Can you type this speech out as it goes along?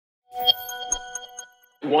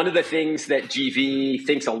One of the things that GV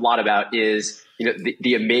thinks a lot about is,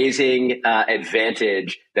 the amazing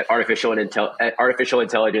advantage that artificial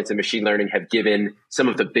intelligence and machine learning have given some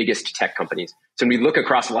of the biggest tech companies. So when we look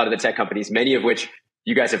across a lot of the tech companies, many of which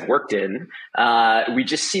you guys have worked in, we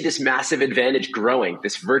just see this massive advantage growing,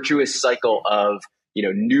 this virtuous cycle of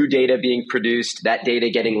new data being produced, that data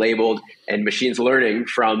getting labeled, and machines learning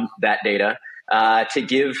from that data to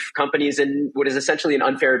give companies what is essentially an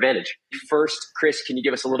unfair advantage. First, Chris, can you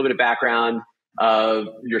give us a little bit of background of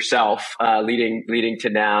yourself leading to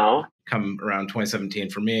now? Come around 2017,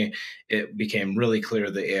 for me, it became really clear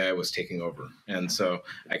that AI was taking over. And so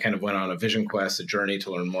I kind of went on a vision quest, a journey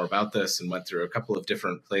to learn more about this, and went through a couple of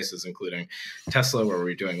different places, including Tesla, where we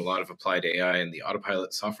were doing a lot of applied AI and the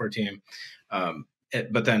autopilot software team.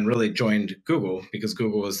 But then really joined Google because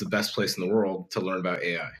Google was the best place in the world to learn about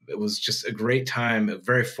AI. It was just a great time,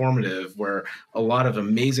 very formative, where a lot of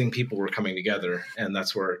amazing people were coming together. And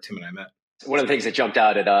that's where Tim and I met. One of the things that jumped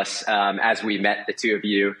out at us as we met the two of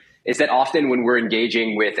you is that often when we're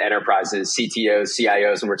engaging with enterprises, CTOs,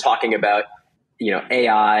 CIOs, and we're talking about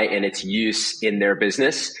AI and its use in their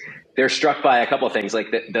business, they're struck by a couple of things, like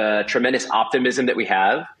the tremendous optimism that we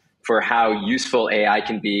have for how useful AI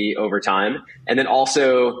can be over time. And then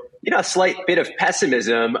also, a slight bit of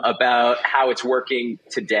pessimism about how it's working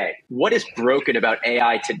today. What is broken about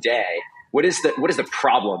AI today? What is the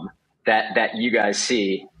problem that you guys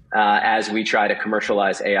see as we try to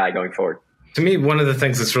commercialize AI going forward? To me, one of the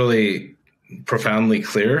things that's really profoundly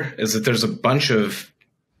clear is that there's a bunch of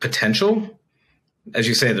potential. As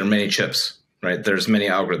you say, there are many chips, right? There's many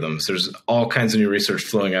algorithms. There's all kinds of new research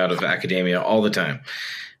flowing out of academia all the time.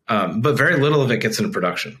 But very little of it gets into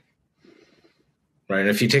production, right? And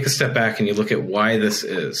if you take a step back and you look at why this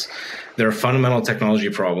is, there are fundamental technology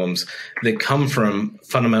problems that come from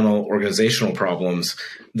fundamental organizational problems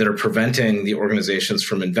that are preventing the organizations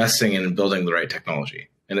from investing in and building the right technology.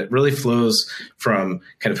 And it really flows from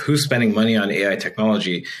kind of who's spending money on AI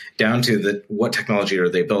technology down to what technology are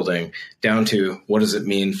they building, down to what does it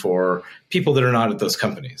mean for people that are not at those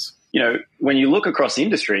companies. When you look across the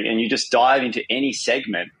industry and you just dive into any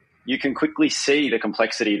segment, you can quickly see the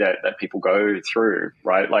complexity that people go through,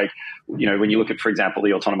 right? Like, when you look at, for example,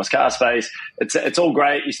 the autonomous car space, it's all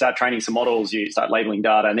great. You start training some models, you start labeling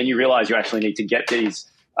data, and then you realize you actually need to get these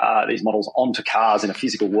models onto cars in a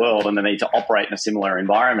physical world, and they need to operate in a similar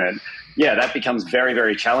environment. Yeah, that becomes very,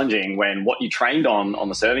 very challenging when what you trained on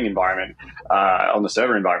the serving environment, on the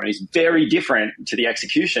server environment, is very different to the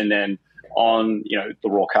execution than on the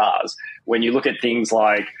raw cars. When you look at things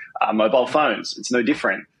like mobile phones, it's no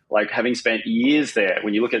different. Like, having spent years there,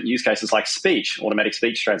 when you look at use cases like speech, automatic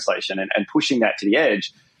speech translation, and pushing that to the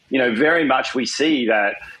edge, very much we see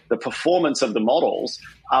that the performance of the models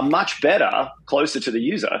are much better closer to the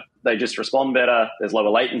user. They just respond better. There's lower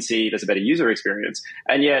latency. There's a better user experience.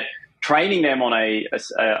 And yet, training them on a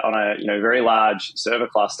very large server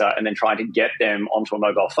cluster and then trying to get them onto a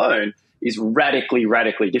mobile phone is radically,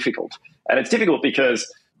 radically difficult. And it's difficult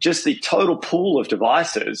because just the total pool of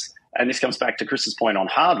devices, and this comes back to Chris's point on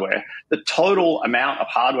hardware, the total amount of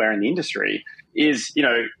hardware in the industry is,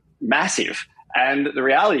 massive. And the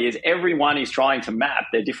reality is everyone is trying to map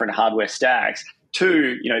their different hardware stacks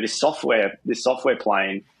to, this software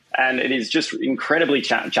plane. And it is just incredibly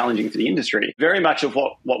challenging for the industry. Very much of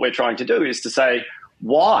what we're trying to do is to say,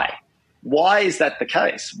 why? Why is that the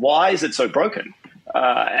case? Why is it so broken?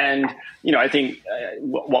 I think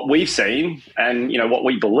what we've seen and, what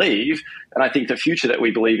we believe, and I think the future that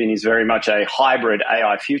we believe in is very much a hybrid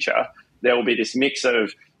AI future. There will be this mix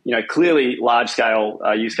of, clearly large-scale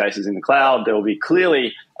use cases in the cloud. There will be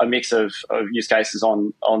clearly a mix of use cases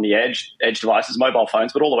on the edge devices, mobile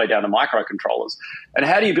phones, but all the way down to microcontrollers. And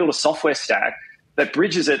how do you build a software stack that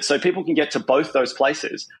bridges it so people can get to both those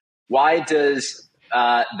places? Why does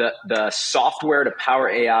the software to power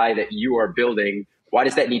AI that you are building, why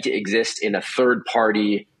does that need to exist in a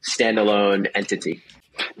third-party standalone entity?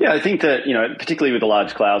 Yeah, I think that, particularly with the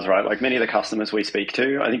large clouds, right, like many of the customers we speak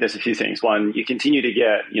to, I think there's a few things. One, you continue to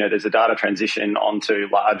get, there's a data transition onto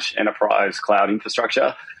large enterprise cloud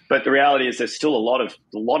infrastructure. But the reality is there's still a lot of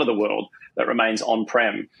the world that remains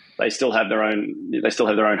on-prem. They still have their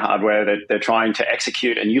own hardware that they're trying to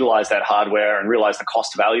execute and utilize that hardware and realize the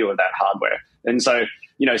cost value of that hardware. And so,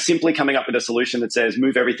 simply coming up with a solution that says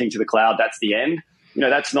move everything to the cloud, that's the end.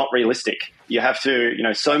 That's not realistic. You have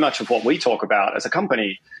to, so much of what we talk about as a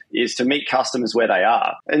company is to meet customers where they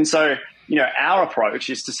are. And so, our approach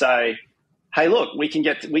is to say, hey, look, we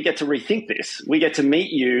get to rethink this. We get to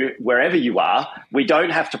meet you wherever you are. We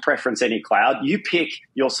don't have to preference any cloud. You pick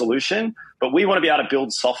your solution, but we want to be able to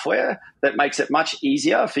build software that makes it much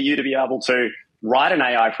easier for you to be able to write an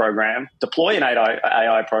AI program, deploy an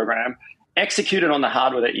AI program, execute it on the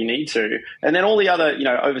hardware that you need to, and then all the other,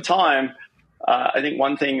 over time. I think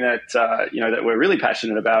one thing that that we're really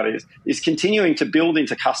passionate about is continuing to build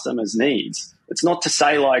into customers' needs. It's not to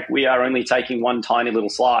say like we are only taking one tiny little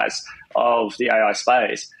slice of the AI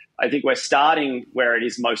space. I think we're starting where it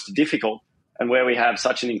is most difficult and where we have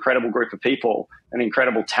such an incredible group of people and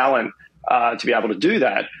incredible talent to be able to do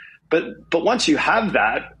that. But once you have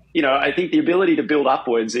that, I think the ability to build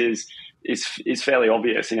upwards is fairly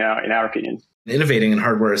obvious in our opinion. Innovating in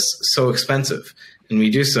hardware is so expensive. And when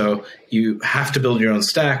you do so, you have to build your own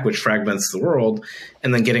stack, which fragments the world.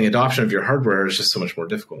 And then getting adoption of your hardware is just so much more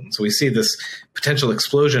difficult. And so we see this potential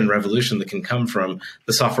explosion revolution that can come from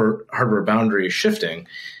the software hardware boundary shifting.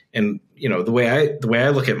 And the way I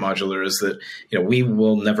look at modular is that we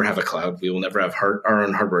will never have a cloud. We will never have our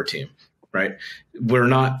own hardware team, right? We're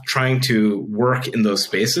not trying to work in those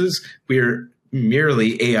spaces. We're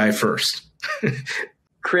merely AI first.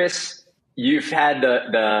 Chris, you've had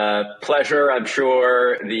the pleasure, I'm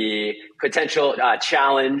sure, the potential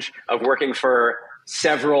challenge of working for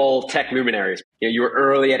several tech luminaries. You were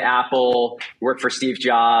early at Apple, worked for Steve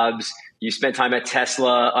Jobs, you spent time at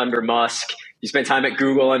Tesla under Musk, you spent time at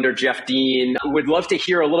Google under Jeff Dean. Would love to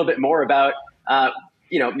hear a little bit more about,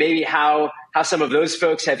 maybe how some of those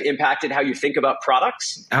folks have impacted how you think about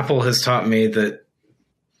products. Apple has taught me that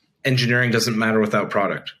engineering doesn't matter without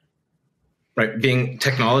product. Right, being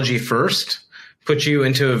technology first puts you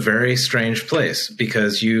into a very strange place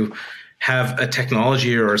because you have a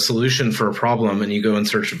technology or a solution for a problem and you go in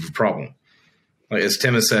search of a problem. Like, as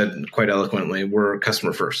Tim has said quite eloquently, we're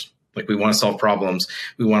customer first. Like, we want to solve problems.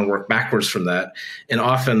 We want to work backwards from that. And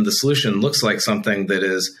often the solution looks like something that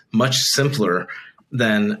is much simpler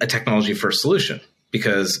than a technology first solution.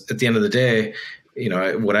 Because at the end of the day,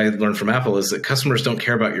 what I learned from Apple is that customers don't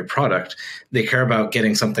care about your product. They care about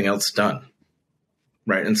getting something else done.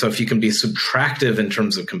 Right. And so if you can be subtractive in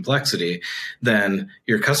terms of complexity, then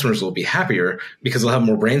your customers will be happier because they'll have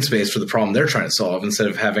more brain space for the problem they're trying to solve instead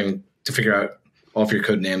of having to figure out all of your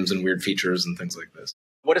code names and weird features and things like this.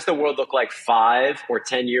 What does the world look like 5 or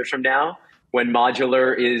 10 years from now when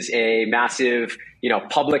Modular is a massive,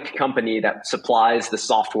 public company that supplies the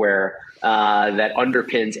software that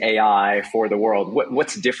underpins AI for the world?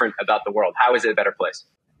 What's different about the world? How is it a better place?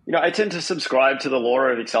 I tend to subscribe to the law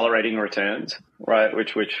of accelerating returns, right?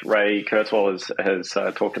 Which Ray Kurzweil has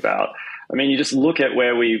talked about. I mean, you just look at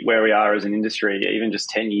where we are as an industry, even just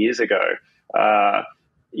 10 years ago.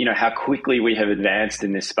 How quickly we have advanced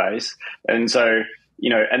in this space, and so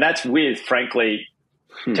and that's with, frankly,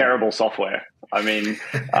 terrible software. I mean,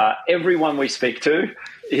 everyone we speak to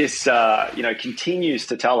is continues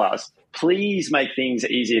to tell us, please make things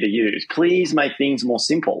easier to use. Please make things more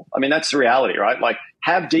simple. I mean, that's the reality, right? Like,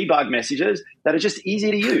 have debug messages that are just easy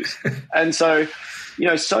to use. And so,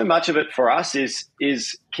 so much of it for us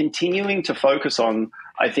is continuing to focus on,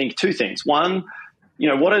 I think, 2 things. One,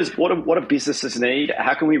 what do businesses need?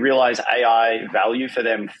 How can we realize AI value for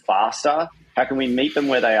them faster? How can we meet them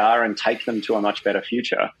where they are and take them to a much better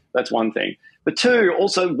future? That's one thing. But 2,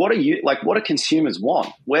 also, what do consumers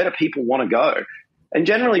want? Where do people want to go? And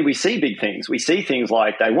generally, we see big things. We see things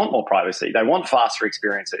like they want more privacy. They want faster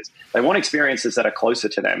experiences. They want experiences that are closer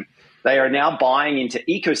to them. They are now buying into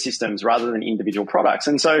ecosystems rather than individual products.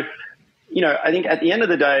 And so, I think at the end of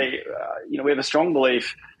the day, we have a strong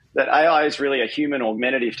belief that AI is really a human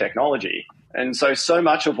augmentative technology. And so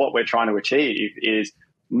much of what we're trying to achieve is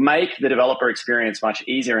make the developer experience much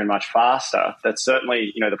easier and much faster. That's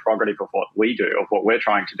certainly, the prerogative of what we do, of what we're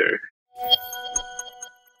trying to do.